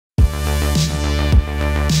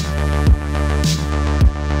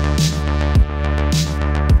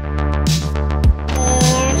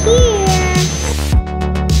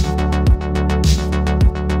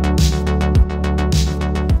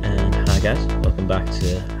Welcome back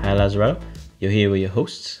to Hi Lazaro. You're here with your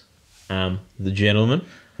hosts. The gentleman.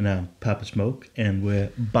 And I'm Papa Smoke, and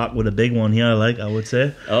we're back with a big one here, I would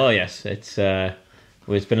say. Oh yes, it's been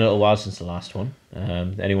a little while since the last one.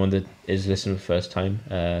 Anyone that is listening for the first time,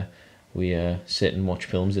 we sit and watch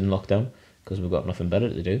films in lockdown because we've got nothing better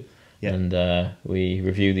to do. Yeah. And we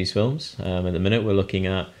review these films. At the minute, we're looking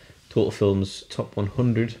at Total Film's top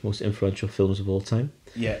 100 most influential films of all time.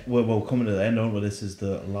 Yeah, we're coming to the end, aren't we? This is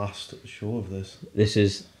the last show of this. This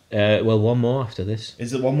is one more after this.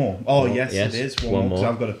 Is it one more? Oh, yes, yes, it is one more. 'Cause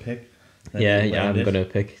I've got to pick. Yeah, I'm going to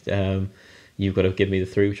pick. You've got to give me the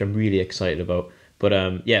three, which I'm really excited about. But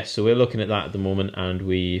so we're looking at that at the moment, and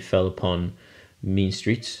we fell upon Mean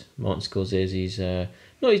Streets, Martin Scorsese's,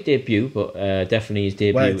 not his debut, but definitely his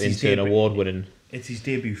debut into an award-winning. It's his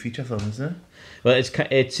debut feature film, isn't it? Well,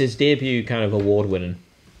 it's his debut kind of award-winning.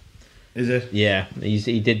 Is it? Yeah,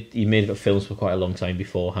 he made films for quite a long time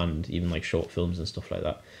beforehand, even like short films and stuff like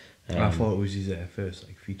that. I thought it was his first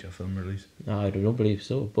feature film release. I don't believe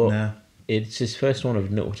so, but it's his first one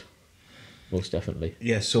of note, most definitely.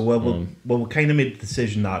 Yeah, so we kind of made the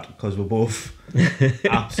decision that because we both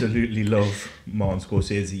absolutely love Martin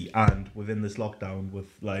Scorsese, and within this lockdown with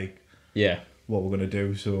what we're gonna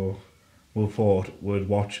do, so we thought we'd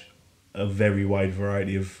watch a very wide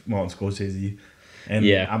variety of Martin Scorsese. And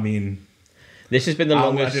I mean, this has been the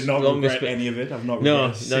longest. I did not regret any of it. I've not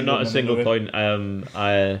regretted not a single point.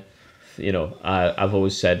 I've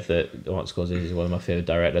always said that Martin Scorsese is one of my favourite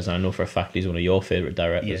directors. And I know for a fact he's one of your favourite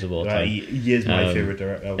directors of all time. He is my favourite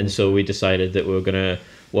director. And so we decided that we were going to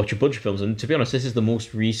watch a bunch of films. And to be honest, this is the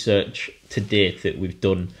most research to date that we've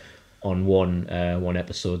done on one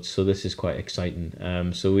episode. So this is quite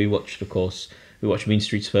exciting. So we watched Mean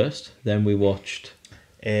Streets first. Then we watched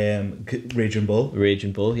Raging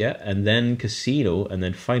Bull, yeah, and then Casino, and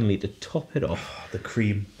then finally to top it off, the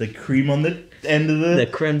cream on the end of the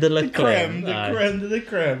creme de la creme, creme de la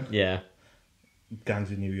creme. Yeah,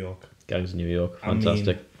 Gangs of New York,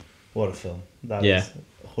 fantastic. I mean, what a film! That is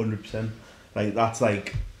 100%. That's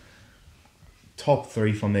top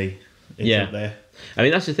 3 for me. It's up there. I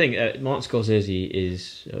mean, that's the thing. Martin Scorsese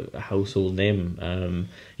is a household name.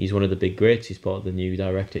 He's one of the big greats. He's part of the new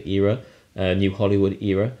director era. New Hollywood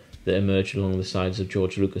era that emerged along the sides of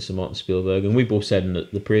George Lucas and Martin Spielberg, and we both said in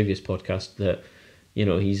the previous podcast that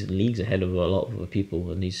he's leagues ahead of a lot of other people,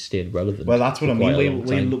 and he's stayed relevant. Well, that's what I mean.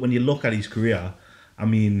 When you look at his career, I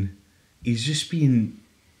mean, he's just been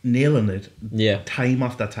nailing it, time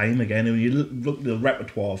after time again. And when you look at the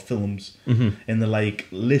repertoire of films and the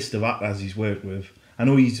list of actors he's worked with, I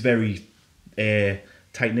know he's very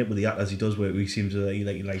tight knit with the actors he does work with. He seems to he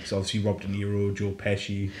likes obviously Rob De Niro, Joe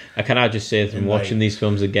Pesci. Can I just say from watching these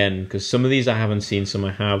films again, because some of these I haven't seen, some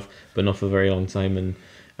I have, but not for a very long time, and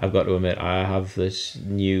I've got to admit I have this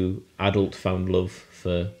new adult found love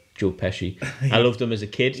for Joe Pesci. I loved him as a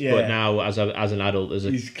kid, but now as an adult, there's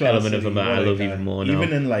an element of him that I love even more now.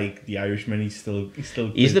 Even in The Irishman, he's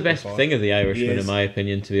the best thing of The Irishman in my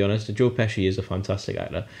opinion. To be honest, Joe Pesci is a fantastic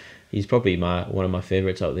actor. He's probably one of my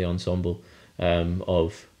favourites out of the ensemble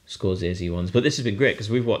of Scorsese ones. But this has been great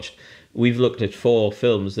because we've looked at 4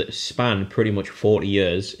 films that span pretty much 40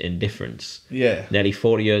 years in difference. Yeah. Nearly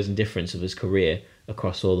 40 years in difference of his career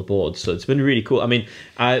across all the boards. So it's been really cool. I mean,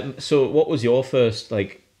 so what was your first,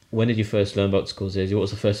 when did you first learn about Scorsese? What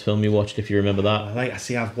was the first film you watched, if you remember that?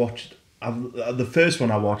 I've watched the first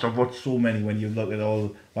one I've watched so many. When you look at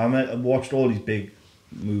I've watched all these big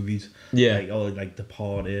movies. Yeah.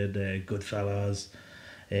 Departed, Goodfellas,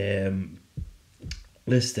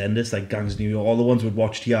 List and this Gangs of New York, all the ones we'd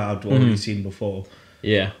watched here I'd already seen before.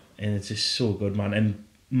 Yeah. And it's just so good, man. And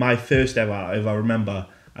my first ever, if I remember,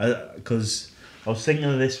 because I was thinking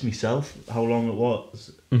of this myself, how long it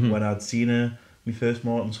was when I'd seen my first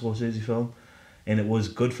Martin Scorsese film, and it was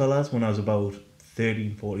Goodfellas when I was about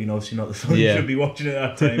 13, 14. Obviously not the film you should be watching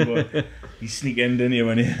at that time, but you sneak in, didn't you?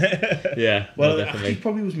 When you well, actually,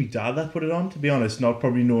 probably was my dad that put it on, to be honest, not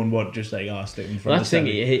probably knowing what, just stick in front of the thing.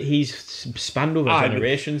 He's spanned over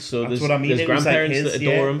generations, so that's what I mean. There's grandparents that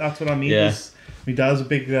adore him. That's what I mean. My dad's a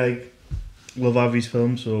big love of his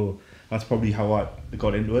films, so that's probably how I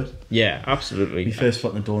got into it. Yeah, absolutely. My first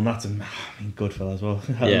foot in the door, and that's Goodfellas as well.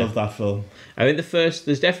 I love that film. I mean,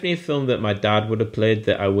 there's definitely a film that my dad would have played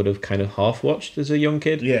that I would have kind of half watched as a young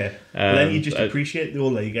kid. Yeah, but then you just appreciate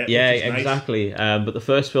all that you get. Yeah, which is exactly. Nice. But the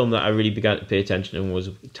first film that I really began to pay attention to was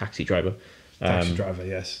Taxi Driver. Taxi Driver,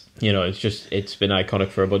 yes. It's been iconic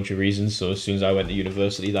for a bunch of reasons. So as soon as I went to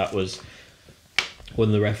university, that was one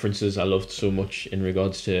of the references I loved so much in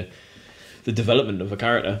regards to the development of a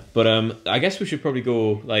character. But I guess we should probably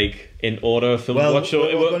go like in order of film to Well, watch. So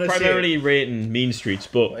we're we're primarily rating Mean Streets,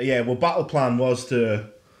 but yeah, well, battle plan was to,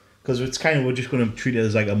 because it's kind of, we're just going to treat it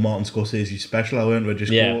as like a Martin Scorsese special, aren't we?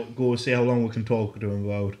 Just go see how long we can talk to him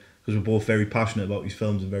about, because we're both very passionate about these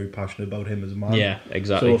films and very passionate about him as a man. yeah,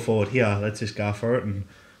 exactly. So I thought, yeah, let's just go for it, and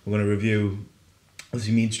we're going to review,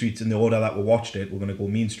 obviously, Mean Streets in the order that we watched it. We're going to go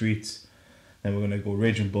Mean Streets, then we're going to go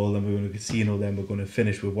Raging Bull, then we're going to Casino, then we're going to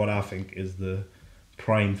finish with what I think is the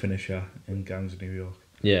prime finisher in Gangs of New York.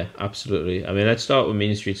 Yeah, absolutely. I mean, let's start with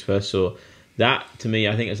Mean Streets first. So that, to me,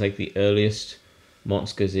 I think is like the earliest Martin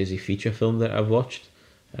Scorsese feature film that I've watched.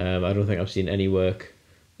 I don't think I've seen any work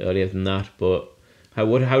earlier than that, but how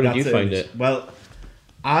did you find it? Well,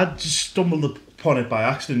 I just stumbled upon it by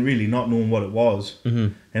accident, really, not knowing what it was.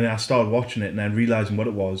 And then I started watching it and then realising what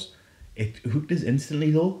it was. It hooked us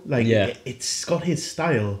instantly, though. Like, it's got his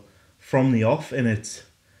style from the off, and it's...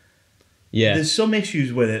 Yeah. There's some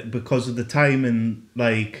issues with it because of the time and,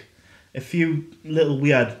 like, a few little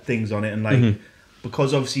weird things on it, and, like,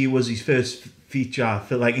 because obviously it was his first feature,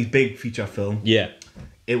 like, his big feature film. Yeah.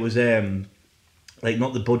 It was, like,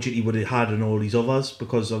 not the budget he would have had in all these others,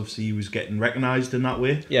 because obviously he was getting recognised in that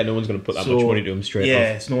way. Yeah, no one's going to put that much money to him straight off.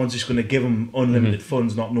 Yeah, so no one's just going to give him unlimited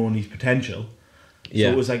funds, not knowing his potential. So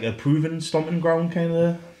it was like a proven stomping ground kind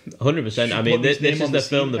of... 100%. I mean, this is the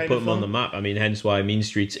film that put him on the map. I mean, hence why Mean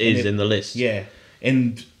Streets is in the list. Yeah,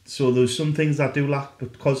 and so there's some things that do lack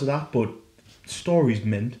because of that, but story's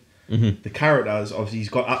mint. The characters, obviously, he's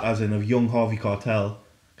got actors in of young Harvey Keitel.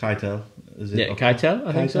 Is it? Yeah, Keitel,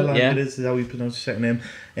 I think so. I yeah, think it is how you pronounce his second name.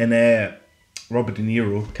 And Robert De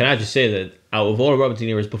Niro. Can I just say that out of all of Robert De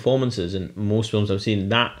Niro's performances in most films I've seen,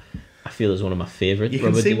 that I feel is one of my favourite. You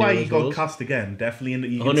can see why he got cast again, definitely. And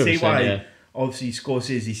you can see why, obviously,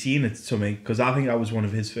 Scorsese seen it to me, because I think that was one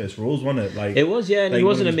of his first roles, wasn't it? Like, it was, yeah, and like, he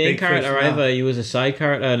wasn't a main character either. He was a side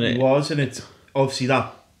character. And he was, and it's obviously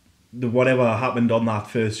that, whatever happened on that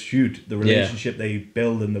first shoot, the relationship they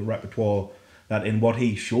build and the repertoire, that in what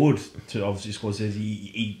he showed to, obviously, Scorsese,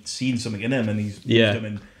 he'd seen something in him, and he's used him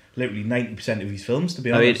in literally 90% of his films, to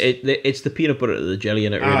be honest. I mean, it's the peanut butter to the jelly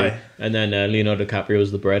in it, really. And then Leonardo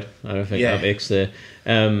DiCaprio's the bread. I don't think that makes the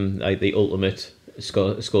like the ultimate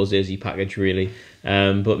Scorsese package, really.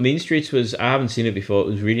 But Mean Streets was, I haven't seen it before. It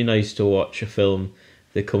was really nice to watch a film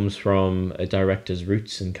that comes from a director's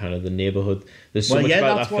roots and kind of the neighbourhood. There's so much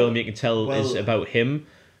about that film you can tell is about him.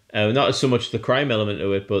 Not so much the crime element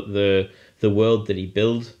to it, but the world that he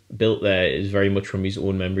built there is very much from his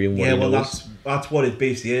own memory and what he knows. That's what it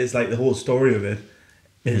basically is. Like, the whole story of it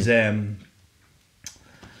is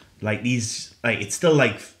like these, like, it's still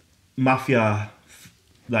like mafia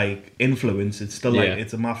like influence. It's still like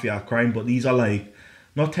it's a mafia crime, but these are like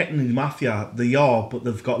not technically mafia. They are, but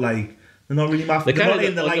they've got like, they're not really mafia. They're not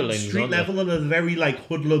in the like street level. They're very like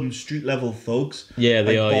hoodlum street level thugs. Yeah,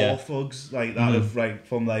 they like, are. Bar thugs like that of like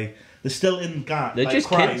from like. They're still in gang. They're like, just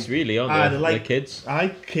crime. kids, really, aren't they? They're kids.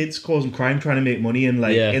 Kids causing crime, trying to make money, and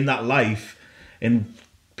like in that life, and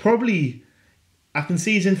probably I can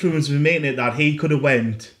see his influence in making it that he could have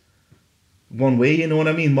went one way. You know what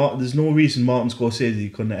I mean? There's no reason Martin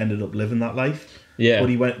Scorsese couldn't have ended up living that life. Yeah, but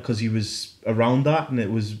he went because he was around that, and it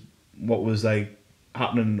was what was like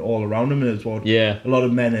happening all around him, and it's what a lot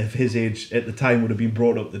of men of his age at the time would have been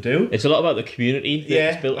brought up to do. It's a lot about the community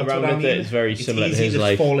that's built around it. That is very similar to his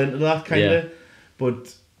life. It's easy to fall into that kind of,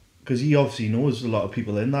 but because he obviously knows a lot of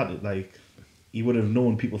people in that, like he would have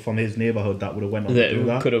known people from his neighbourhood that would have went on to do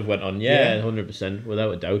that. Could have went on, 100%,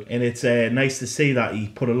 without a doubt. And it's nice to see that he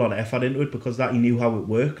put a lot of effort into it, because that he knew how it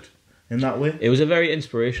worked in that way. It was a very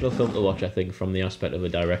inspirational film to watch, I think, from the aspect of a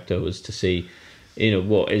director, was to see, you know,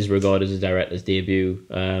 what is regarded as a director's debut,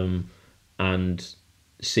 and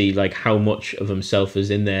see like how much of himself is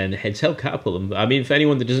in there, and it's helped catapult him. I mean, for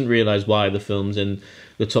anyone that doesn't realise why the film's in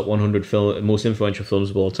the top 100 most influential films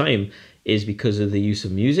of all time, is because of the use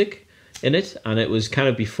of music in it. And it was kind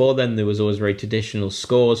of before then, there was always very traditional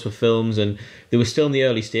scores for films, and they were still in the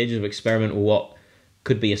early stages of experiment with what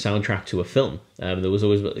could be a soundtrack to a film. There was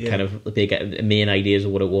always kind of big main ideas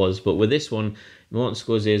of what it was, but with this one, Martin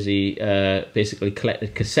Scorsese basically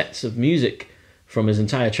collected cassettes of music from his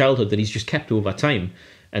entire childhood that he's just kept over time.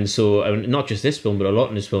 And so, not just this film, but a lot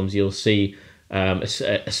in his films, you'll see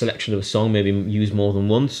a selection of a song maybe used more than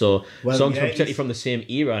once, or songs particularly from the same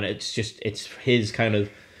era, and it's his kind of.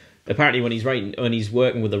 Apparently, when he's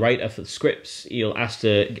working with the writer for the scripts, he'll ask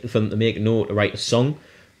for them to make a note to write a song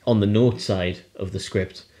on the note side of the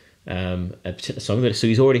script, a particular song. So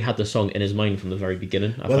he's already had the song in his mind from the very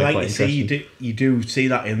beginning. Well, like you see, you do see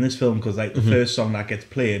that in this film, because like the first song that gets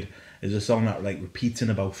played is a song that like repeats in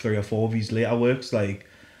about 3 or 4 of his later works. Like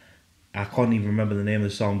I can't even remember the name of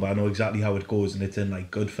the song, but I know exactly how it goes, and it's in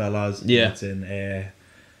like Goodfellas. Yeah. And it's in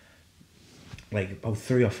like about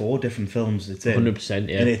 3 or 4 different films. It's in 100%,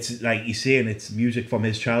 yeah. and it's like you're saying, it's music from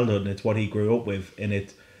his childhood, and it's what he grew up with, and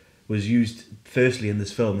it was used firstly in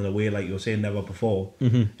this film in a way like you were saying never before,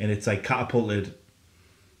 and it's like catapulted,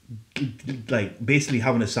 like basically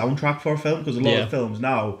having a soundtrack for a film, because a lot of films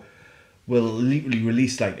now will literally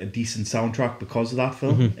release like a decent soundtrack because of that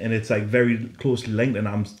film, and it's like very closely linked. And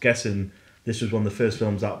I'm guessing this was one of the first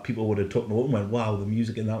films that people would have took note and went, "Wow, the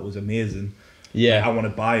music in that was amazing." Yeah, like, I want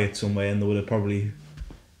to buy it somewhere, and they would have probably.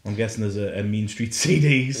 I'm guessing there's a Mean Street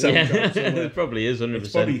CD soundtrack somewhere. It probably is 100%.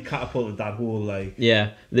 It's probably catapulted that whole like.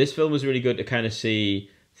 Yeah, this film was really good to kind of see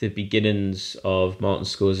the beginnings of Martin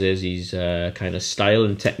Scorsese's kind of style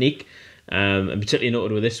and technique. And particularly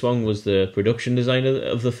noted with this one was the production design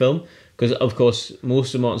of the film. Because, of course,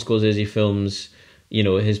 most of Martin Scorsese films, you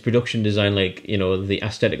know, his production design, like, you know, the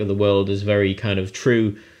aesthetic of the world is very kind of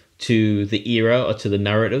true to the era or to the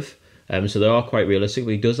narrative. So they are quite realistic,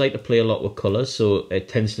 but he does like to play a lot with colours. So it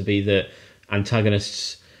tends to be that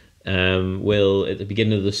antagonists will, at the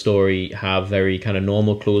beginning of the story, have very kind of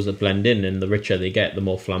normal clothes that blend in, and the richer they get, the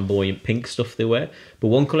more flamboyant pink stuff they wear. But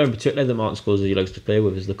one colour in particular that Martin Scorsese likes to play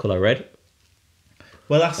with is the colour red.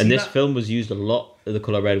 Well, and this film was used a lot of the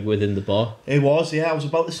colour red within the bar. It was, yeah. I was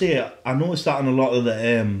about to say, I noticed that in a lot of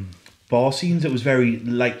the bar scenes. It was very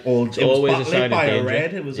like old. It Always was a sign backlit by of a danger.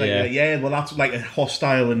 red. It was like, well, that's like a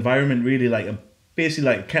hostile environment, really, like basically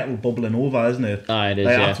like a kettle bubbling over, isn't it? It is.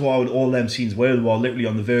 Like, that's what all them scenes were. They were literally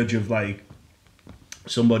on the verge of like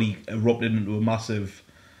somebody erupted into a massive,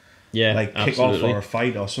 like kick off or a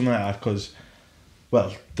fight or something like that. Because, well,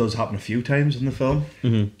 it does happen a few times in the film.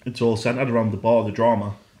 It's all centered around the bar, the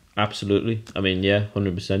drama. Absolutely. I mean, yeah,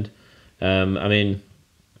 100%. I mean,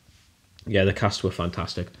 yeah, the cast were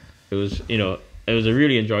fantastic. It was, you know, it was a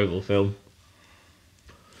really enjoyable film.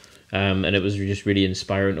 And it was just really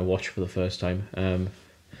inspiring to watch for the first time.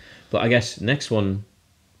 But I guess next one,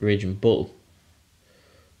 Raging Bull.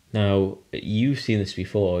 Now, you've seen this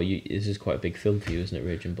before. This is quite a big film for you, isn't it,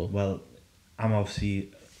 Raging Bull? Well, I'm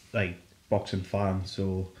obviously like boxing fan,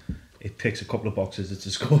 so it ticks a couple of boxes. It's a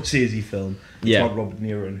Scorsese film. It's got Robert De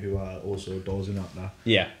Niro, who also adores an actor.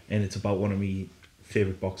 Yeah. And it's about one of my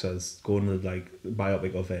favourite boxers, going to like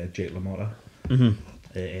biopic of Jake LaMotta.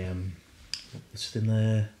 It's in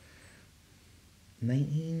the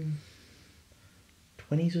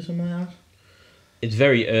 1920s or something like that. It's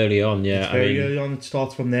very early on, yeah. It's very early on. It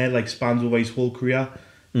starts from there, like spans over his whole career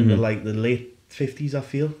in the late 50s, I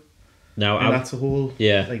feel. Now, and that's the whole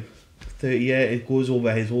like 30 years. It goes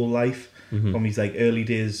over his whole life from his like early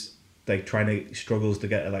days, like struggles to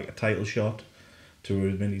get like a title shot, to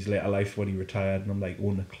in his later life when he retired and like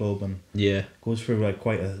owned a club, and goes through like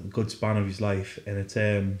quite a good span of his life. And it's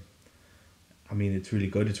I mean, it's really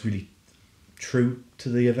good. It's really true to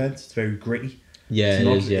the events. It's very gritty. Yeah,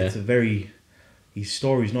 It's a very. His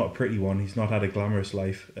story's not a pretty one. He's not had a glamorous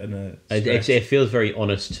life, and it feels very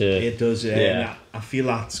honest to. It does, yeah. And I feel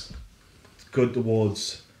that's good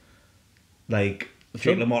towards like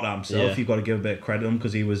Jake LaMotta himself. Yeah. You've got to give a bit of credit to him,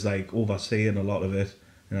 because he was like overseeing a lot of it,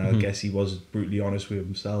 and I guess he was brutally honest with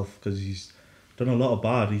himself, because he's done a lot of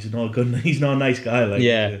bad. He's not a nice guy. Like,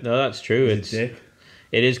 no, that's true. He's a dick.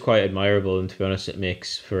 It is quite admirable, and to be honest, it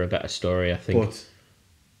makes for a better story, I think. But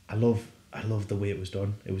I love the way it was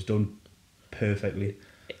done. It was done perfectly.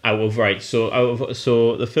 Right.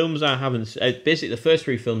 So the films I haven't, basically the first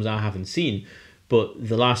 3 films I haven't seen, but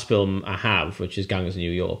the last film I have, which is Gangs of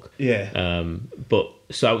New York. Yeah. But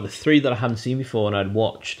so out of the 3 that I hadn't seen before and I'd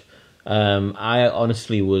watched, I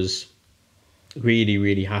honestly was really,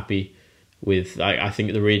 really happy with. I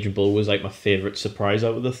think the Raging Bull was like my favourite surprise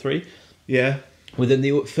out of the 3. Yeah. Within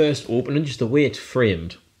the first opening, just the way it's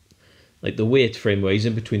framed, like the way it's framed, where he's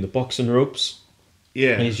in between the boxing ropes.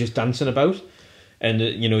 Yeah. And he's just dancing about. And,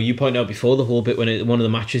 you know, you pointed out before the whole bit when one of the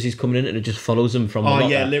matches he's coming in and it just follows him from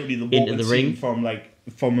literally the into the ring.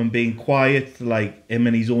 From him being quiet to like him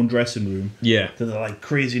in his own dressing room. Yeah. To the like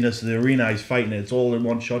craziness of the arena he's fighting. It's all in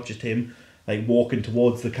one shot, just him like walking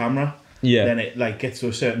towards the camera. Yeah. Then it like gets to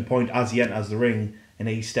a certain point as he enters the ring, and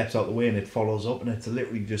he steps out the way and it follows up, and it's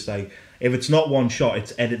literally just like, if it's not one shot,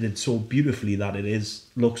 it's edited so beautifully that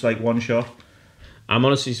looks like one shot. I'm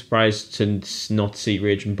honestly surprised to not see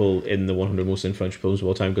Raging Bull in the 100 most influential films of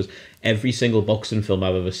all time, because every single boxing film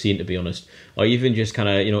I've ever seen, to be honest, or even just kind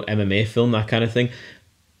of, you know, MMA film, that kind of thing,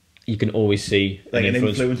 you can always see like an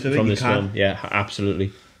influence from this film. Yeah,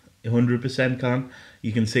 absolutely. 100% can.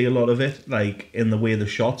 You can see a lot of it, like in the way the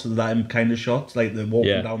shots, that kind of shots, like the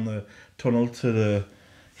walking down the tunnel to the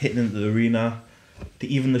hitting into the arena, to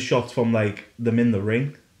even the shots from like them in the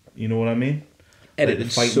ring. You know what I mean? Edited the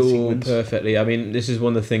fighting so sequence. perfectly. I mean, this is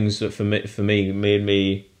one of the things that for me made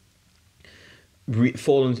me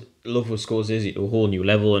fall in love with Scorsese to a whole new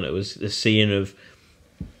level, and it was the scene of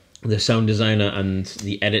the sound designer and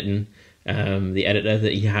the editing, the editor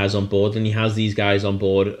that he has on board, and he has these guys on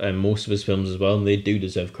board and most of his films as well, and they do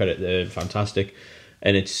deserve credit. They're fantastic,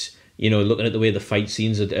 and it's, you know, looking at the way the fight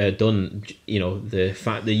scenes are done, you know, the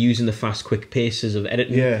fact they're using the fast, quick paces of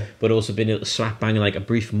editing, Yeah. but also being able to slap bang like a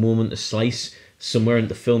brief moment to slice somewhere in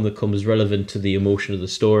the film that comes relevant to the emotion of the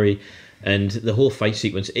story. And the whole fight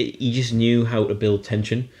sequence, he just knew how to build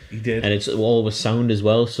tension. He did. And it's all with sound as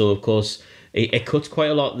well. So, of course, it cuts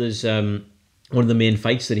quite a lot. There's one of the main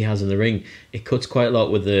fights that he has in the ring. It cuts quite a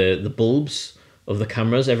lot with the bulbs of the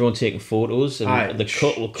cameras. Everyone taking photos. And Aye. the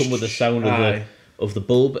cut will come with the sound Aye. of the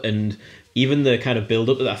bulb. And even the kind of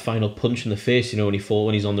build-up to that final punch in the face, you know,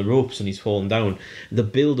 when he's on the ropes and he's falling down. The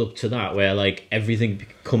build-up to that where, like, everything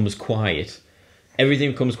becomes quiet.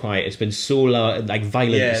 Everything becomes quiet. It's been so loud, like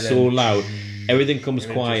violent, so loud. Everything comes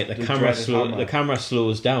quiet. The camera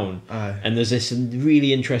slows down, and there's this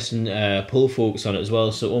really interesting pull focus on it as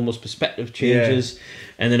well. So almost perspective changes,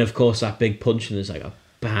 and then of course that big punch, and there's like a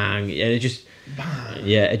bang, and it just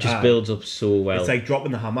builds up so well. It's like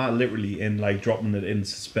dropping the hammer, literally, and like dropping it in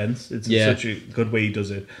suspense. It's such a good way he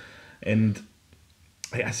does it, and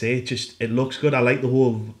like I say, it looks good. I like the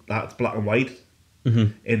whole that's black and white,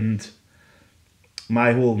 and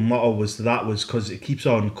my whole motto was because it keeps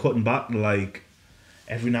on cutting back, like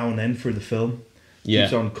every now and then through the film.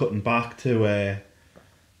 Keeps on cutting back to a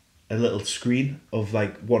little screen of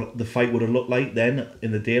like what the fight would have looked like then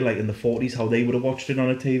in the day, like in the 40s, how they would have watched it on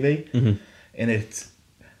a TV. And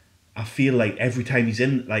I feel like every time he's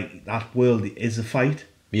in, like, that world is a fight.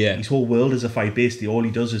 Yeah. His whole world is a fight. Basically, all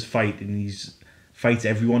he does is fight, and fights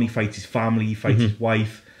everyone. He fights his family. He fights his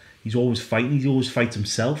wife. He's always fighting. He always fights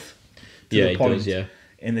himself. Yeah, he does, yeah.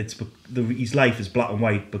 And his life is black and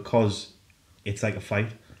white because it's like a fight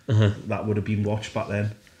that would have been watched back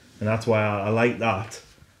then. And that's why I like that.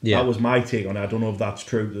 Yeah. That was my take on it. I don't know if that's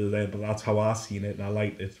true to them, but that's how I seen it, and I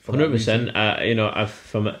liked it. 100%. You know,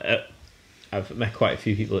 I've met quite a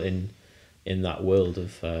few people in that world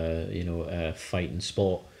of fight and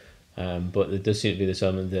sport. But there does seem to be this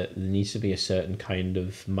element that there needs to be a certain kind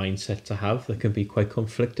of mindset to have that can be quite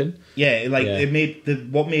conflicting. Yeah,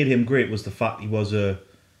 what made him great was the fact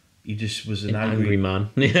he just was an angry man.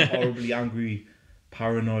 Horribly angry,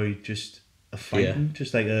 paranoid, just a fighting,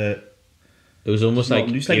 just like a. It was almost like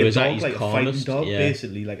he was like a dog, his like calmest, a fighting dog,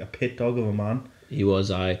 basically, like a pit dog of a man. He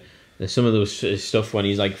was. There's some of those stuff when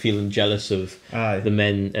he's like feeling jealous of the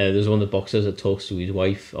men. There's one of the boxers that talks to his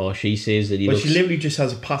wife, or she says that she literally just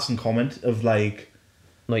has a passing comment of like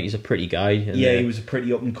he's a pretty guy. And he was a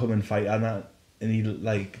pretty up and coming fighter, and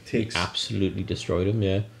he absolutely destroyed him.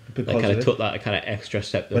 Yeah, because kind of took that kind of extra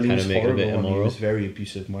step to kind of make it a bit immoral. He was a very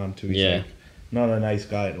abusive man too. He's like, not a nice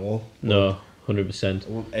guy at all. No,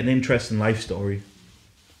 100%. An interesting life story.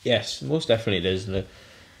 Yes, most definitely it is. And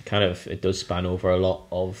it does span over a lot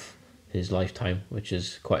of his lifetime, which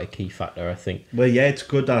is quite a key factor, I think. Well, yeah, it's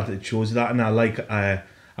good that it shows that, and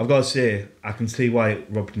I've got to say, I can see why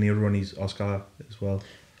Robert De Niro won his Oscar as well.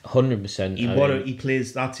 100%. He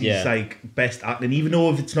plays, that's his like best acting, even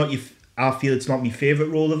though if it's not I feel it's not my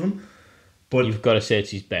favourite role of him. But you've got to say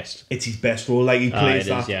it's his best. It's his best role. Like he plays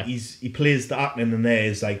that. Is, he plays the acting in there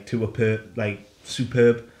is like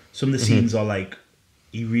superb. Some of the scenes are like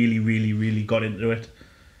he really, really, really got into it.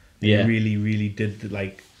 He really, really did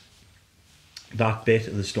like that bit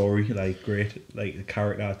of the story, like great, like the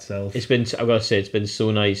character itself. I've got to say, it's been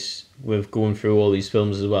so nice with going through all these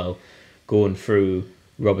films as well, going through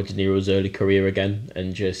Robert De Niro's early career again,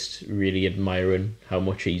 and just really admiring how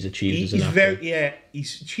much he's achieved as an actor.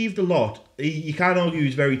 He's achieved a lot. You can't argue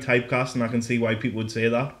he's very typecast, and I can see why people would say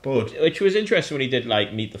that. But which was interesting when he did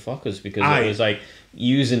like Meet the Fockers, because it was like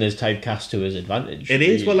using his typecast to his advantage. It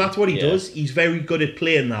is. Well, that's what he does. He's very good at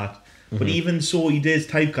playing that. But even so, he does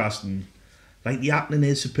typecasting. Like, the acting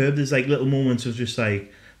is superb. There's like little moments of just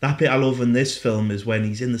like that bit I love in this film is when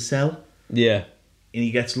he's in the cell. Yeah. And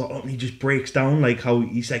he gets locked up and he just breaks down, like how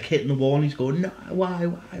he's like hitting the wall and he's going, no, why?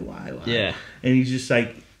 Yeah. And he's just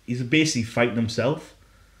like, he's basically fighting himself.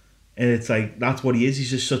 And it's like, that's what he is.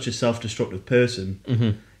 He's just such a self-destructive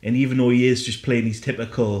person. And even though he is just playing his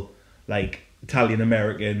typical, like,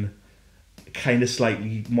 Italian-American, kind of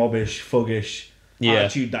slightly mobbish, fuggish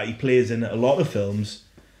attitude that he plays in a lot of films,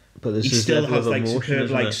 but he still has like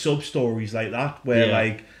superb like sub-stories like that, where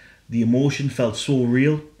like the emotion felt so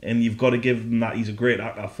real, and you've got to give him that. He's a great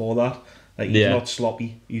actor for that. Like, he's not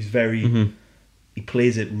sloppy. He's very he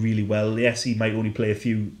plays it really well. Yes, he might only play a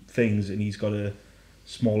few things, and he's got to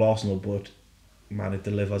small arsenal, but man, it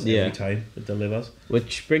delivers every time. It delivers.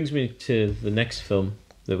 Which brings me to the next film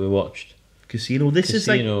that we watched, Casino. This is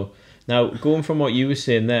like now going from what you were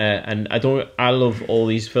saying there, and I love all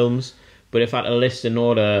these films, but if I had to list an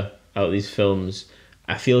order out of these films,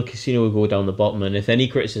 I feel Casino would go down the bottom. And if any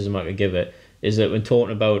criticism I could give it is that when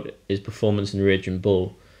talking about his performance in Raging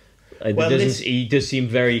Bull, he does seem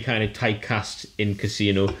very kind of typecast in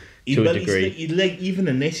Casino to a degree. Even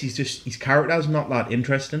in this, his character's not that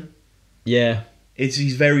interesting. Yeah,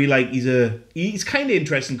 he's very like he's kind of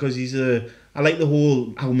interesting because I like the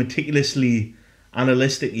whole how meticulously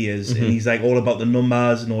analytic he is, and he's like all about the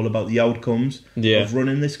numbers and all about the outcomes of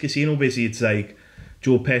running this casino. Basically, it's like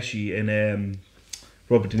Joe Pesci and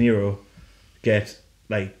Robert De Niro get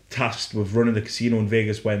like tasked with running the casino in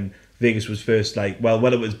Vegas when Vegas was first like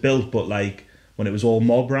it was built, but like when it was all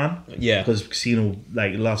mob ran. Yeah, because casino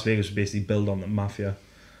like Las Vegas was basically built on the mafia,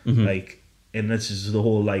 like, and this is the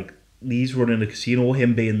whole like he's running the casino,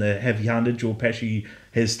 him being the heavy-handed, Joe Pesci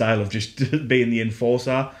his style of just being the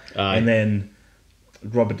enforcer, and then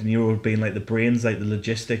Robert De Niro being like the brains, like the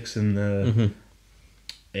logistics and the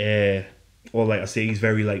or like I say, he's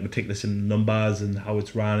very like meticulous in the numbers and how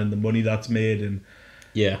it's run and the money that's made, and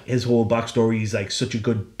his whole backstory. He's like such a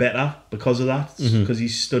good bettor because of that, because he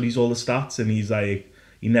studies all the stats and he's like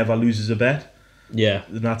he never loses a bet. Yeah,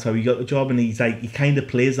 and that's how he got the job. And he's like he kind of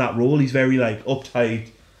plays that role. He's very like uptight,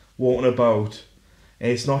 walking about.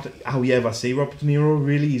 And it's not how you ever see Robert De Niro,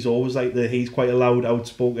 really. He's always like he's quite a loud,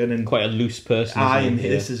 outspoken, and quite a loose person. And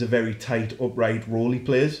this is a very tight, upright role he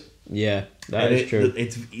plays. Yeah, that is true.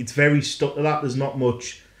 It's very stuck to that. There's not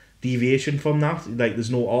much deviation from that. Like, there's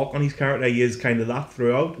no arc on his character. He is kind of that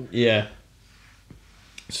throughout. Yeah.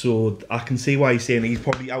 So I can see why he's saying he's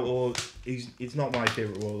probably out of. It's not my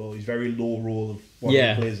favourite role though. He's very low role of what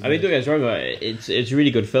he plays. I mean, don't get us wrong. It's a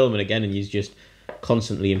really good film, and again, and he's just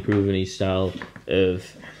constantly improving his style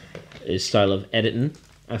of editing,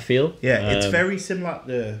 I feel. Yeah, it's very similar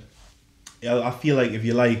to. I feel like if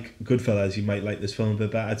you like Goodfellas, you might like this film a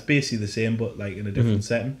bit better. It's basically the same, but like in a different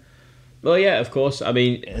setting. Well, yeah, of course. I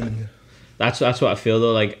mean, and that's what I feel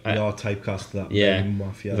though. Like they are typecast to that. Yeah,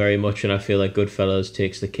 very much, and I feel like Goodfellas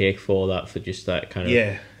takes the cake for that, for just that kind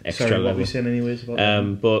of extra level. What were we saying anyways about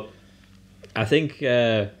that? But I think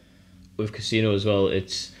with Casino as well,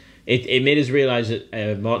 It made us realise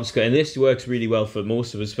that Martin Scott, and this works really well for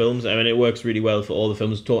most of his films, I mean it works really well for all the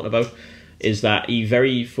films we're talking about, is that he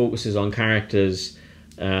very focuses on characters,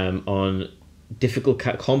 on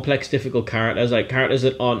complex, difficult characters, like characters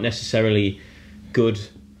that aren't necessarily good,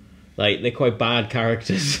 like they're quite bad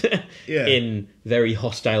characters in very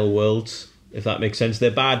hostile worlds, if that makes sense. They're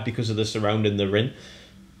bad because of the surrounding they're in,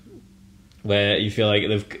 where you feel like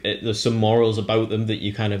there's some morals about them that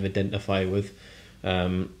you kind of identify with.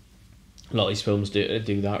 A lot of these films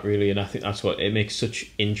do that really, and I think that's what it makes such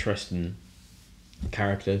interesting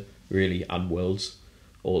character really and worlds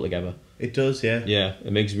all together. It does, yeah. Yeah,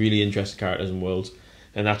 it makes really interesting characters and worlds,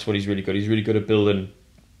 and that's what he's really good. He's really good at building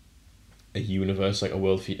a universe, like a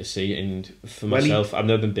world for you to see. And for myself, I've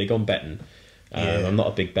never been big on betting. I'm not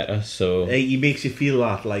a big better, so he makes you feel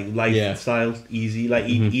that like lifestyle easy. Like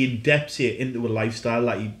he adapts it into a lifestyle,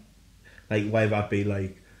 like whether that be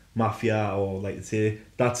like mafia or like say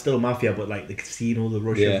that's still mafia, but like the casino, the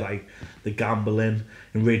rush of like the gambling.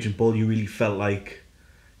 In Raging Bull, you really felt like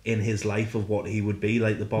in his life of what he would be,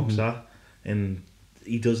 like the boxer, and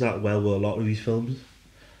he does that well with a lot of his films.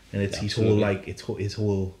 And it's his whole like his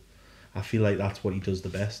whole. I feel like that's what he does the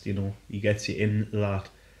best. You know, he gets you in that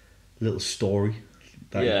little story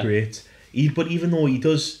that he creates. But even though he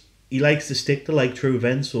likes to stick to like true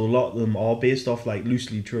events, so a lot of them are based off like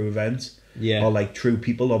loosely true events. Yeah. Or like true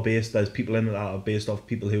people, or there's people in it that are based off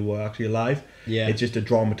people who were actually alive. Yeah. It's just a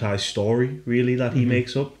dramatized story really that he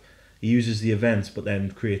makes up. He uses the events but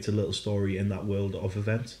then creates a little story in that world of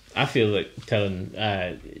events. I feel like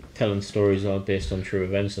telling stories are based on true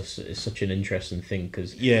events is such an interesting thing,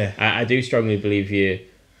 because I do strongly believe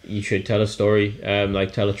you should tell a story,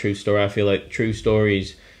 like tell a true story. I feel like true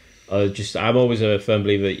stories are just, I'm always a firm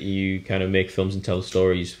believer that you kind of make films and tell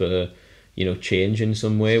stories for change in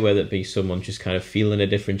some way, whether it be someone just kind of feeling a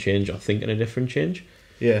different change or thinking a different change.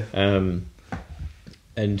 Yeah.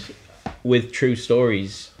 And with true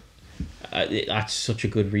stories, that's such a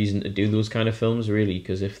good reason to do those kind of films, really,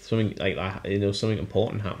 because if something like that, something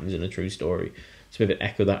important happens in a true story, to be able to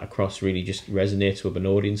echo that across really just resonates with an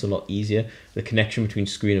audience a lot easier. The connection between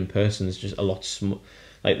screen and person is just a lot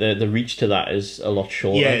like the reach to that is a lot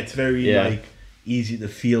shorter. Yeah, it's very like easy to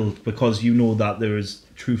feel because you know that there is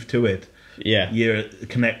truth to it. Yeah, you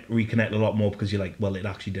reconnect a lot more because you're like, well, it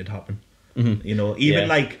actually did happen. Even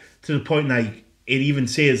like to the point like it even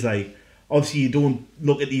says like, obviously you don't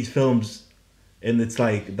look at these films and it's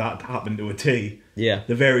like that happened to a T. Yeah.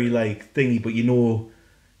 The very like thingy, but you know,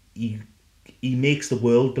 he makes the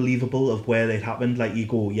world believable of where it happened. Like you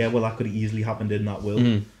go, yeah, well that could have easily happened in that world.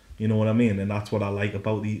 Mhm. You know what I mean? And that's what I like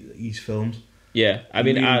about these films. Yeah, I It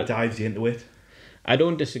mean, really dives into it. I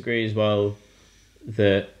don't disagree as well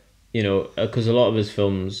that, you know, because a lot of his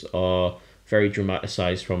films are very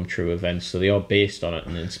dramaticized from true events, so they are based on it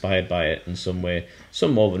and inspired by it in some way,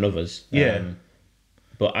 some more than others. Yeah.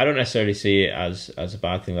 But I don't necessarily see it as a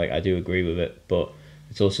bad thing. Like, I do agree with it, but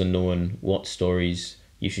it's also knowing what stories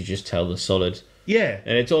you should just tell the solid. Yeah.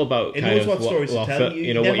 And it's all about It kind knows of what stories to tell.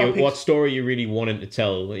 You what story you're really wanting to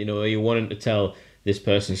tell. You know, are you wanting to tell this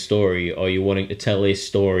person's story, or are you wanting to tell a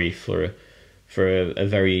story for a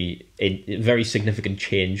very significant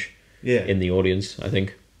change in the audience? I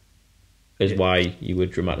think is why you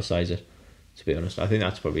would dramatize it. To be honest, I think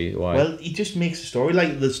that's probably why. Well, he just makes a story.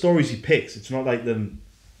 Like the stories he picks, it's not like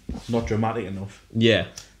it's not dramatic enough. Yeah,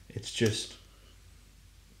 it's just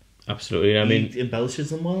absolutely. I mean, he embellishes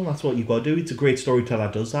them well. That's what you got to do. It's a great storyteller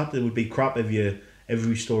that does that. It would be crap if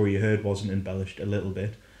every story you heard wasn't embellished a little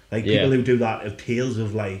bit. Like people who do that have tales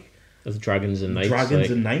of like of dragons and knights.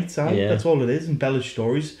 And knights, that's all it is. Embellished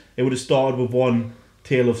stories. It would have started with one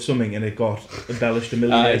tale of something and it got embellished a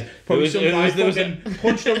million years. Probably some guy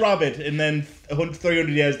punched a rabbit and then 300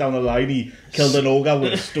 years down the line he killed an ogre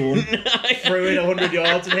with a stone, threw it 100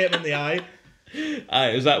 yards and hit him in the eye.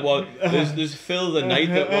 Aye, was that one? There's Phil the knight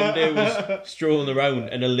that one day was strolling around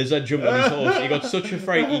and a lizard jumped on his horse. He got such a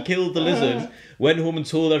fright, he killed the lizard, went home and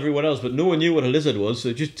told everyone else, but no one knew what a lizard was, so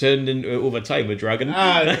it just turned into, over time, a dragon.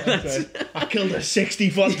 I killed a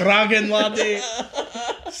 60-foot dragon, laddie.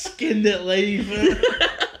 Skinned it live.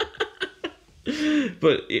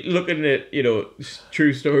 But looking at, you know,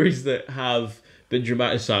 true stories that have been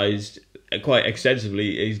dramatised quite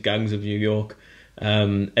extensively is Gangs of New York.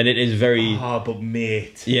 And it is very... but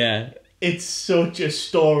mate. Yeah. It's such a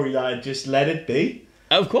story that I just let it be.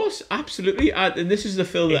 Of course, absolutely. And this is the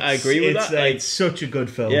film that I agree with that. Like, it's such a good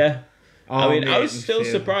film. Yeah. I mean, I was still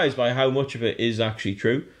surprised by how much of it is actually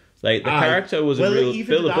true. Like, the character was a real...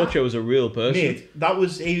 Bill the Butcher was a real person. Mate, that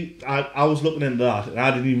was... I was looking into that, and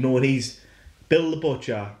I didn't even know what he's... Bill the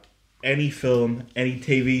Butcher, any film, any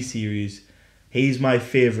TV series, he's my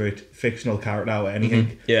favourite fictional character out of anything.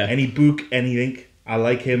 Mm-hmm. Yeah. Any book, anything. I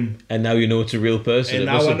like him. And now you know it's a real person. And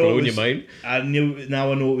it must have blown your mind.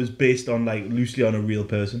 Now I know it was based on, like, loosely on a real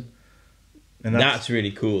person. And that's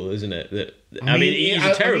really cool, isn't it? I mean he's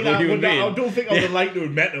a terrible human being. I don't think I would have liked to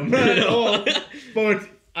have met him at all. But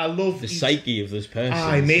I love the psyche of this person.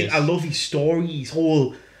 I love his story, his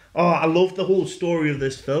whole... I love the whole story of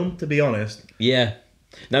this film, to be honest. Yeah.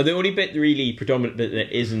 Now, the only bit really predominant bit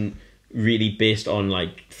that isn't really based on,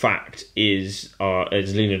 like, fact is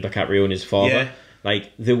Leonardo DiCaprio and his father. Yeah.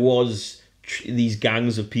 Like, there was these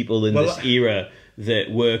gangs of people in this era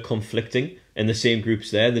that were conflicting, and the same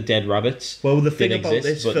groups there, the Dead Rabbits. Well, the thing about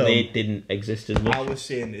this film... But they didn't exist as much. I was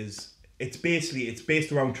saying is, it's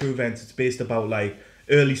based around true events. It's based about, like,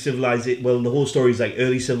 early civilization... Well, the whole story is, like,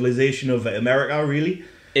 early civilization of America, really.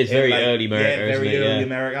 It's very early America, yeah, very early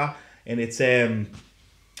America. And it's them,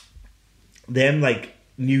 like,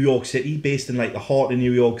 New York City, based in, like, the heart of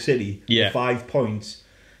New York City. Yeah. 5 points.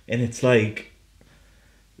 And it's, like,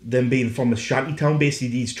 them being from a shanty town, basically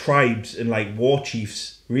these tribes and, like, war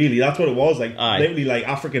chiefs. Really, that's what it was. Like, literally, like,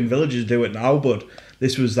 African villages do it now, but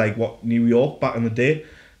this was, like, what, New York back in the day.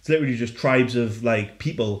 It's literally just tribes of, like,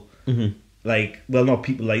 people. Mm-hmm. Like, well, not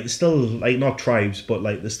people, like, they're still, like, not tribes, but,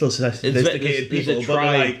 like, they're still sophisticated people,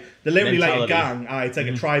 but they're literally like a gang. It's like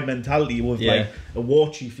a tribe mentality with, like, a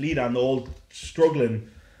war chief leader, and they're all struggling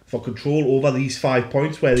for control over these 5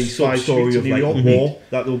 points where these story of, New York war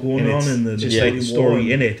that they were going on, and the just like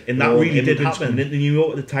story in it. And that really did happen in New York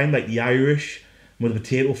at the time, like the Irish, with the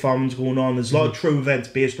potato famines going on. There's a lot of true events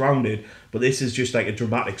based around it, but this is just like a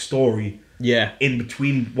dramatic story. Yeah. In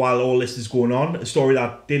between while all this is going on, a story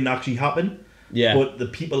that didn't actually happen. Yeah. But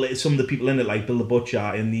some of the people in it, like Bill the Butcher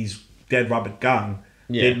and these Dead Rabbit gang,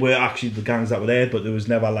 they were actually the gangs that were there, but there was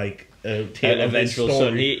never like a tale of his story.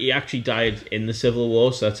 Son. He actually died in the Civil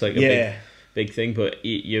War, so that's like a big thing. But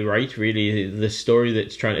you're right, really, the story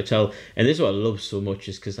that's trying to tell, and this is what I love so much,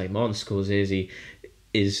 is because, like, Martin Scorsese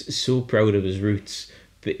is so proud of his roots,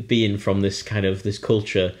 being from this kind of this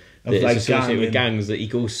culture that is associated with gangs, that he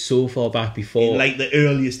goes so far back before, like the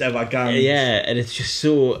earliest ever gangs. Yeah, and it's just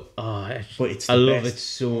so. I love it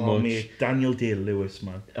so much. Mate, Daniel Day-Lewis,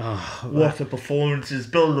 man. What a performance is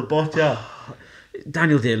Bill the Butcher.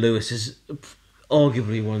 Daniel Day-Lewis is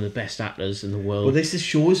arguably one of the best actors in the world. Well, this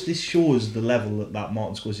shows the level that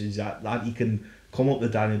Martin Scorsese is at, that he can come up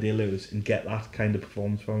with Daniel Day-Lewis and get that kind of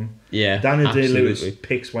performance from him. Yeah, Daniel absolutely. Day-Lewis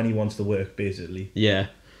picks when he wants to work, basically. Yeah.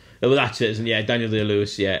 Well, that's it, isn't it? Yeah, Daniel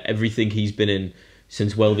Day-Lewis, yeah, everything he's been in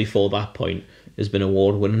since well before that point has been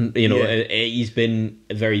award-winning. You know, he's been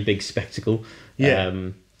a very big spectacle. Yeah.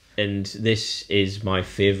 And this is my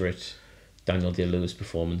favourite Daniel Day-Lewis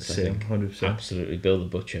performance, I think. 100%. Absolutely. Bill the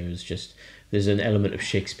Butcher is just... There's an element of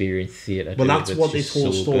Shakespearean theatre. Well, that's what this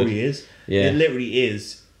whole story is. Yeah. It literally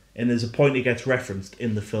is. And there's a point it gets referenced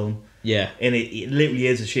in the film. Yeah. And it literally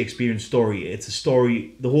is a Shakespearean story. It's a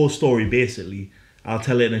story... The whole story, basically, I'll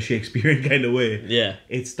tell it in a Shakespearean kind of way. Yeah.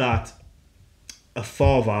 It's that a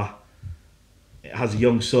father has a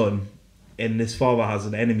young son, and this father has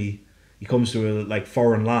an enemy. He comes to a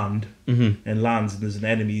foreign land and lands, and there's an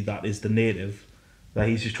enemy that is the native, that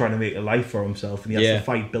he's just trying to make a life for himself, and he has to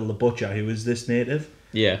fight Bill the Butcher, who is this native.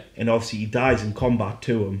 Yeah. And obviously he dies in combat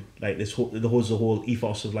to him. Like the whole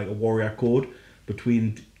ethos of like a warrior code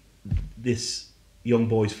between this young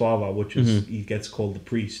boy's father, which is he gets called the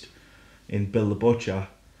priest, and Bill the Butcher,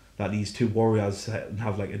 that these two warriors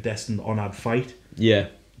have like a destined honoured fight. Yeah.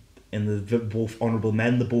 And they're both honourable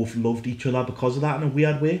men. They both loved each other because of that in a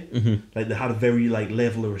weird way. Like they had a very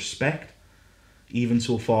level of respect. Even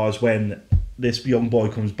so far as when this young boy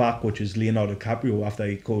comes back, which is Leonardo DiCaprio, after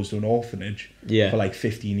he goes to an orphanage for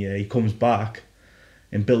 15 years, he comes back,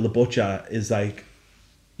 and Bill the Butcher is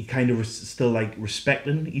he kind of still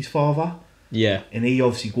respecting his father. Yeah. And he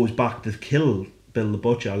obviously goes back to kill Bill the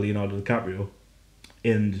Butcher, Leonardo DiCaprio.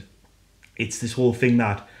 And it's this whole thing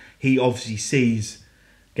that he obviously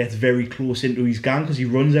gets very close into his gang because he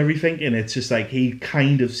runs everything, and it's just he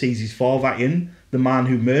kind of sees his father in the man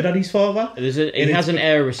who murdered his father. He has an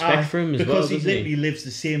air of respect for him as well, because he literally lives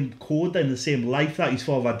the same code and the same life that his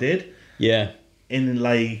father did. Yeah. And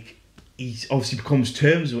he obviously becomes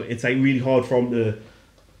terms with it. It's really hard for him to...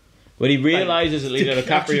 When he realises that Leonardo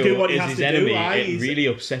DiCaprio is his enemy, it really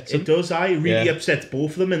upsets him. It does, It really upsets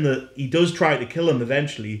both of them, and he does try to kill him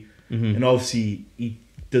eventually, and obviously he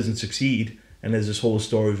doesn't succeed, and there's this whole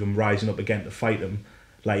story of him rising up again to fight him,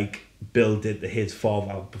 like Bill did to his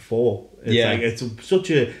father before. It's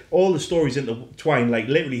all the stories intertwined.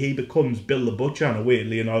 Literally, he becomes Bill the Butcher in a way,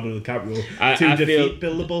 Leonardo DiCaprio, to defeat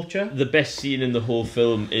Bill the Butcher. The best scene in the whole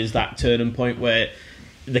film is that turning point where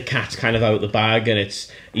the cat's kind of out the bag, and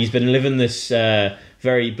he's been living this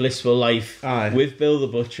very blissful life with Bill the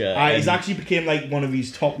Butcher. He's actually became one of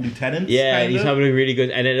his top lieutenants. Yeah, and he's having a really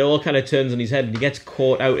good... And it all kind of turns on his head, and he gets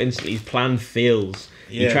caught out instantly. His plan fails.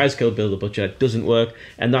 Yeah. He tries to kill Bill the Butcher, it doesn't work.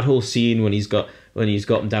 And that whole scene when he's got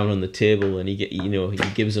him down on the table, and he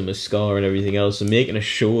gives him a scar and everything else, and making a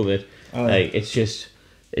show of it,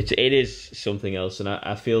 it is something else. And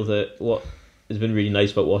I feel that what has been really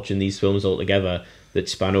nice about watching these films all together that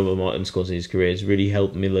span over Martin Scorsese's career has really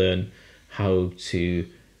helped me learn how to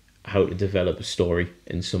develop a story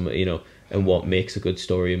in some, and what makes a good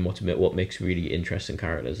story, and what makes really interesting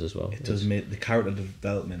characters as well. It does make the character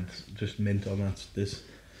development just mint on that.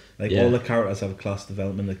 All the characters have a class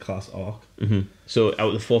development, a class arc. So out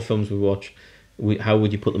of the 4 films we watched, how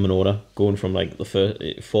would you put them in order? Going from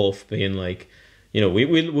the fourth being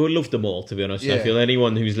we love them all, to be honest. Yeah. I feel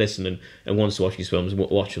anyone who's listening and wants to watch these films,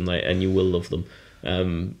 watch them, and you will love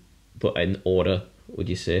them. But in order, would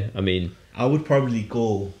you say? I mean, I would probably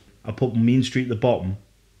I'll put Mean Street at the bottom.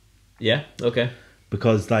 Yeah, okay.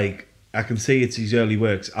 Because I can see it's his early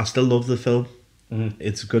works. I still love the film.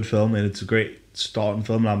 It's a good film, and it's a great starting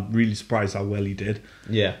film, and I'm really surprised how well he did.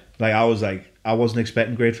 Yeah. I wasn't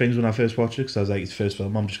expecting great things when I first watched it, because I was his first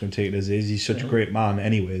film, I'm just going to take it as is. He's such a great man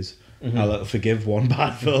anyways. I'll forgive one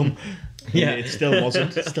bad film. It still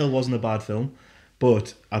wasn't a bad film.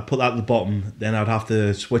 But I'd put that at the bottom, then I'd have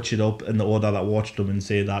to switch it up in the order that I watched them, and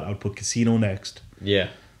say that I'd put Casino next. Yeah.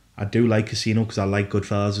 I do like Casino because I like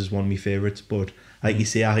Goodfellas as one of my favourites, but like you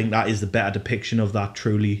say, I think that is the better depiction of that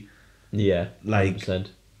truly 100%.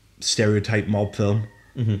 Stereotype mob film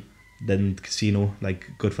than Casino.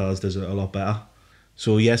 Goodfellas does it a lot better.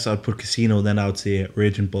 So yes, I'd put Casino, then I would say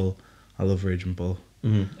Raging Bull. I love Raging Bull.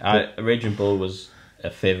 Raging Bull was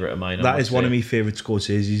a favourite of mine. That is one of my favourite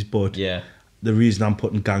Scorsese's, but the reason I'm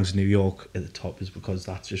putting Gangs of New York at the top is because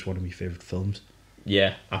that's just one of my favourite films.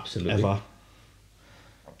 Yeah, absolutely. Ever.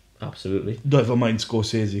 Absolutely. Never mind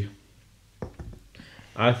Scorsese.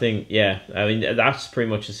 I think, I mean, that's pretty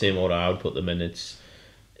much the same order I would put them in. It's,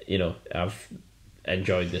 I've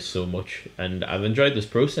enjoyed this so much, and I've enjoyed this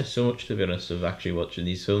process so much, to be honest, of actually watching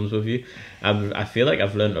these films with you. I feel like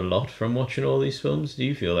I've learned a lot from watching all these films. Do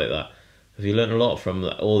you feel like that? Have you learned a lot from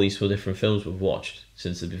all these four different films we've watched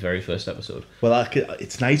since the very first episode? Well,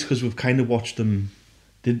 it's nice because we've kind of watched them,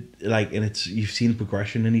 and you've seen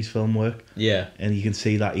progression in his film work. Yeah, and you can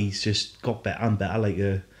see that he's just got better and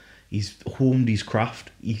better. He's honed his craft.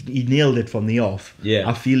 He nailed it from the off. Yeah,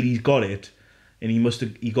 I feel he's got it, and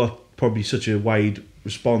he got probably such a wide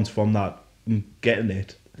response from that getting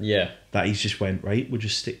it. Yeah, that he's just went right.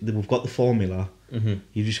 We've got the formula. Mm-hmm.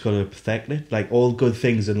 You just got to perfect it. Like all good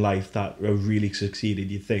things in life that are really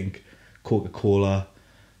succeeded, you think Coca-Cola,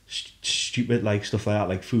 stupid like stuff like that,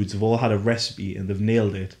 like foods, have all had a recipe and they've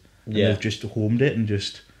nailed it. And they've just homed it and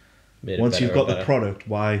just once you've got the product,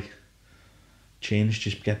 why change?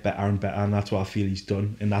 Just get better and better, and that's what I feel he's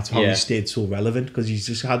done, and that's how he stayed so relevant because he's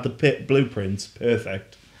just had the blueprints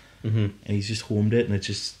perfect, and he's just homed it, and it's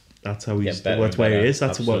just that's how he's. That's where he is.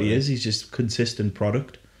 That's what he is. He's just consistent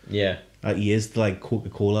product. Yeah. He is like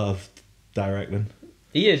Coca-Cola of directing.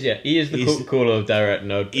 He is, yeah. He is the Coca-Cola of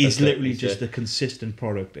directing. He's literally just a consistent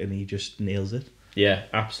product and he just nails it. Yeah,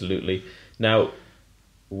 absolutely. Now,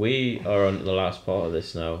 we are on the last part of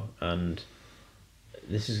this now, and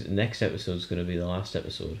next episode is going to be the last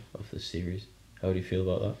episode of this series. How do you feel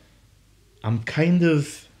about that? I'm kind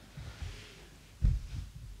of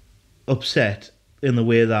upset in the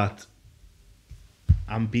way that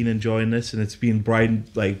I'm been enjoying this and it's been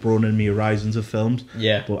broadening me horizons of films.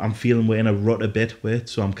 Yeah. But I'm feeling we're in a rut a bit with it,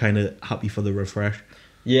 so I'm kind of happy for the refresh.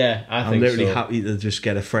 Yeah, I'm literally happy to just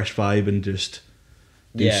get a fresh vibe and just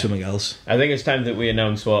do something else. I think it's time that we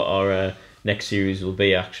announce what our next series will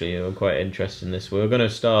be, actually. I'm quite interested in this. We're going to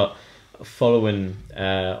start following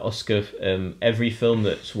Oscar, every film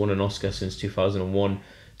that's won an Oscar since 2001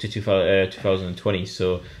 to 2020.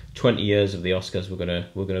 So 20 years of the Oscars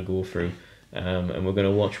we're gonna go through. And we're going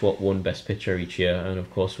to watch what won Best Picture each year, and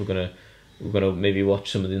of course we're going to maybe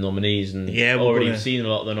watch some of the nominees, and already seen a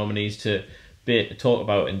lot of the nominees to talk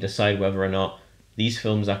about and decide whether or not these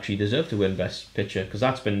films actually deserve to win Best Picture, because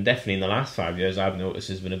that's been definitely in the last 5 years I've noticed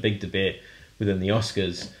has been a big debate within the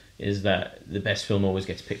Oscars, is that the best film always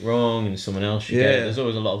gets picked wrong and someone else should get it. There's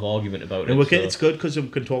always a lot of argument about it. It's good because we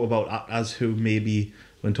can talk about actors who maybe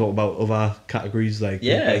when talk about other categories like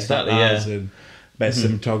best actors and best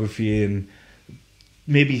cinematography, and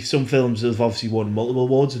maybe some films have obviously won multiple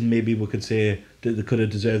awards, and maybe we could say that they could have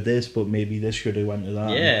deserved this, but maybe this should have went to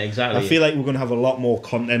that. Yeah, exactly. I feel like we're going to have a lot more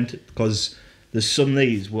content because there's some of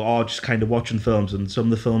these we are just kind of watching films, and some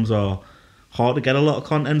of the films are hard to get a lot of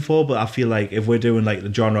content for. But I feel like if we're doing like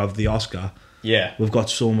the genre of the Oscar, we've got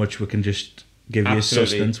so much we can just give you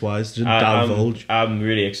sustenance wise to divulge. I'm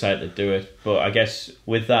really excited to do it, but I guess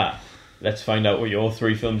with that, let's find out what your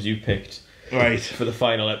 3 films you picked. Right. For the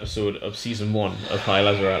final episode of season 1 of High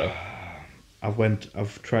Lazzarato.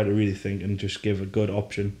 I've tried to really think and just give a good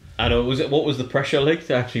option. I know. What was the pressure like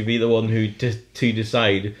to actually be the one who to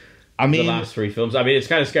decide the last 3 films? I mean, it's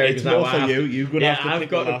kind of scary. It's more for you. You're gonna have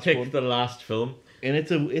to pick the last film, and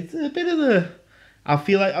it's a bit of the. I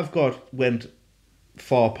feel like went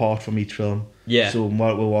far apart from each film. Yeah. So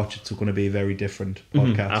what we'll watch, it's going to be a very different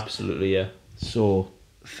podcast. Absolutely, yeah. So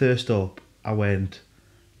first up, I went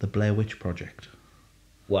The Blair Witch Project.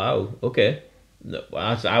 Wow, okay. No,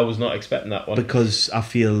 I was not expecting that one. Because I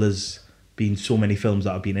feel there's been so many films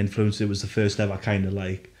that have been influenced. It was the first ever kind of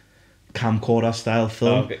like camcorder style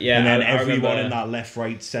film. Okay. Yeah, and then everyone in that left,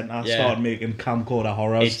 right, centre started making camcorder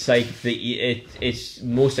horrors. It's like it's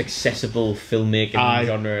most accessible filmmaking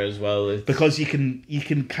genre as well. Because you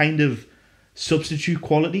can kind of substitute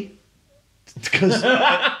quality. Because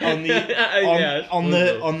on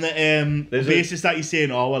the basis that you're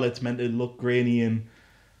saying, oh well, it's meant to look grainy and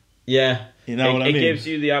you know what I mean. It gives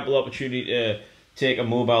you the ample opportunity to take a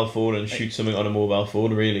mobile phone and shoot something on a mobile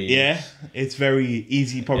phone. Really, it's very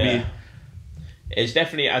easy. Probably, it's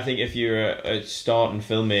definitely. I think if you're a starting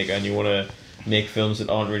filmmaker and you want to make films that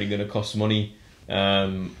aren't really going to cost money,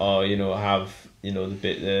 or have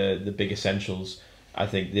the big essentials. I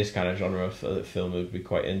think this kind of genre of film would be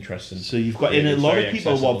quite interesting. So you've got a lot of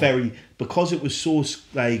people were because it was so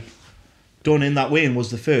like done in that way and was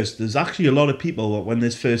the first. There's actually a lot of people that when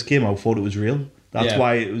this first came out thought it was real. That's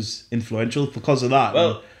why it was influential because of that.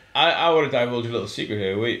 Well, I want to divulge a little secret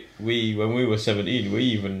here. We when we were 17, we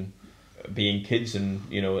even being kids and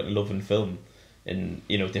loving film in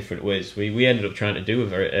different ways. We ended up trying to do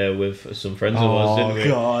with some friends of ours, didn't we?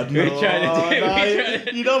 Oh God, no!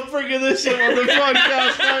 You're not bringing this up on the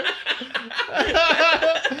podcast, man.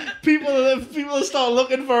 People start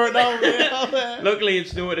looking for it now. Luckily,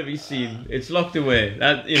 it's nowhere to be seen. It's locked away.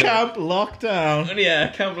 Camp Lockdown. Yeah,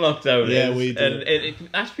 Camp Lockdown. Yeah, we do. And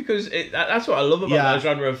that's because that's what I love about that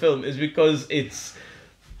genre of film is because it's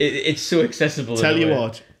so accessible. Tell you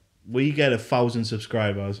what. we get 1,000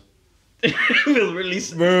 subscribers, we'll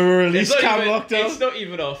release Camelot. It's not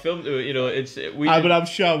even our film, you know. But I'm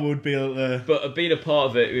sure we'd be able to. But being a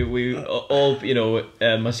part of it, we all, you know,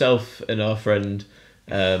 myself and our friend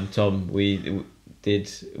Tom, we did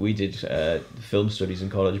film studies in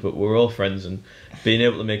college, but we were all friends, and being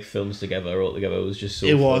able to make films together was just so.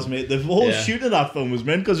 It fun. was, mate. The whole shoot of that film was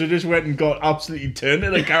meant because we just went and got absolutely turned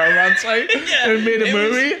at a caravan site and made a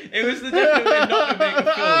movie. It was the different way not to make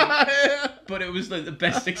a film, but it was like the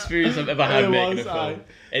best experience I've ever had making a film.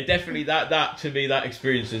 It definitely that to me, that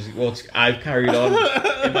experience is what I've carried on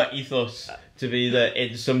in my ethos. To be that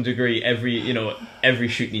in some degree, every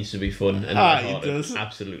shoot needs to be fun. And it does.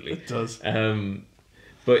 Absolutely, it does.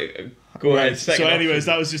 But go ahead. So, anyways,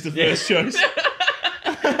 that was just the first choice.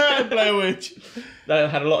 Blair Witch.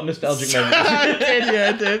 That had a lot of nostalgic memories.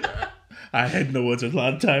 I did. I hid in the woods at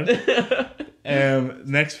that time.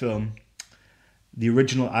 Next film, the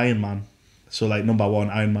original Iron Man. So, like, number 1,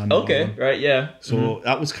 Iron Man. Okay, right, yeah. So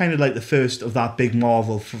that was kind of like the first of that big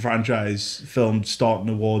Marvel franchise film starting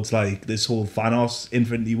towards like this whole Thanos,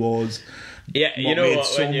 Infinity Wars. Yeah, you know made what?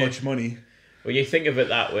 So much money. When you think of it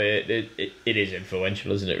that way, it is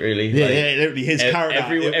influential, isn't it? Really? Yeah, literally his character.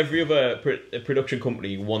 Every other production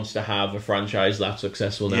company wants to have a franchise that's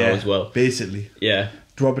successful now as well. Basically. Yeah.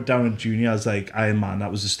 Robert Downey Jr. as like Iron Man.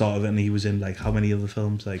 That was the start of it, and he was in like how many other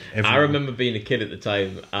films? Like I remember being a kid at the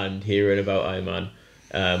time and hearing about Iron Man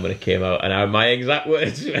when it came out, and my exact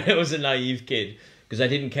words when I was a naive kid, because I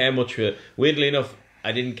didn't care much for. Weirdly enough,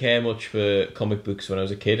 I didn't care much for comic books when I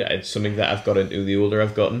was a kid. It's something that I've got into the older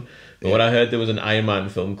I've gotten. But when I heard there was an Iron Man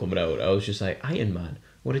film coming out, I was just like, Iron Man?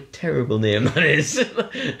 What a terrible name that is.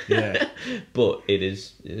 Yeah. But it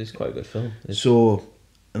is quite a good film. So,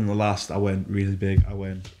 in the last, I went really big. I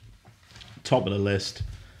went top of the list,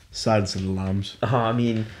 Silence of the Lambs. I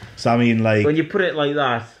mean, like, when you put it like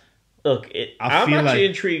that, look, I'm actually like,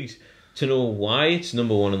 intrigued to know why it's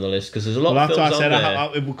number 1 on the list, because there's a lot of films on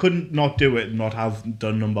there. We couldn't not do it and not have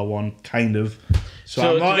done number 1, kind of.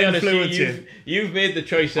 So I'm not influencing. You've made the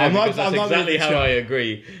choice there, because that's exactly how I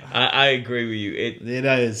agree. I agree with you. It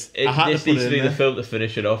is. This needs to be the film to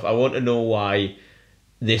finish it off. I want to know why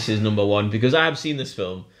this is number 1, because I have seen this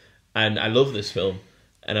film and I love this film,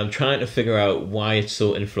 and I'm trying to figure out why it's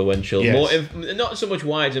so influential. Yes. Not so much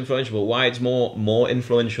why it's influential, but why it's more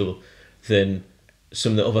influential than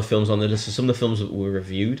some of the other films on the list. Some of the films that were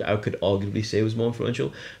reviewed, I could arguably say was more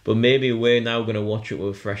influential, but maybe we're now going to watch it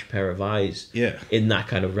with a fresh pair of eyes in that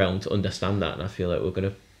kind of realm to understand that, and I feel like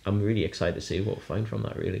I'm really excited to see what we'll find from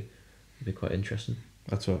that, really. It'll be quite interesting.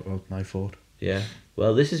 That's what my thought. Yeah.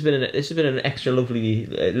 Well, this has been an extra lovely,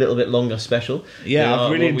 a little bit longer special. Yeah, I've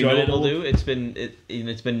really enjoyed it.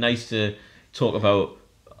 It's been nice to talk about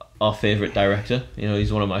our favourite director. You know,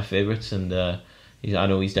 he's one of my favourites, and I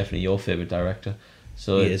know he's definitely your favourite director.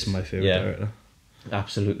 So he is my favourite director.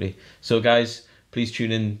 Absolutely. So, guys, please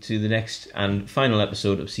tune in to the next and final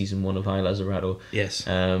episode of season 1 of High Lazzarato. Yes.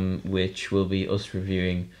 Which will be us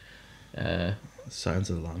reviewing Silence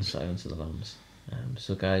of the Lambs. Silence of the Lambs.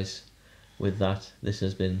 So, guys, with that, this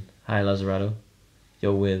has been High Lazzarato.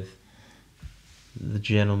 You're with the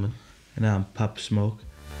gentleman. And I'm Pop Smoke.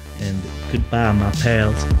 And goodbye, my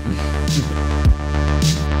pals.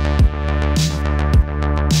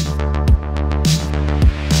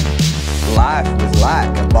 Life was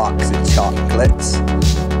like a box of chocolates.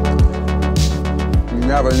 You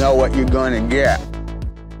never know what you're gonna get.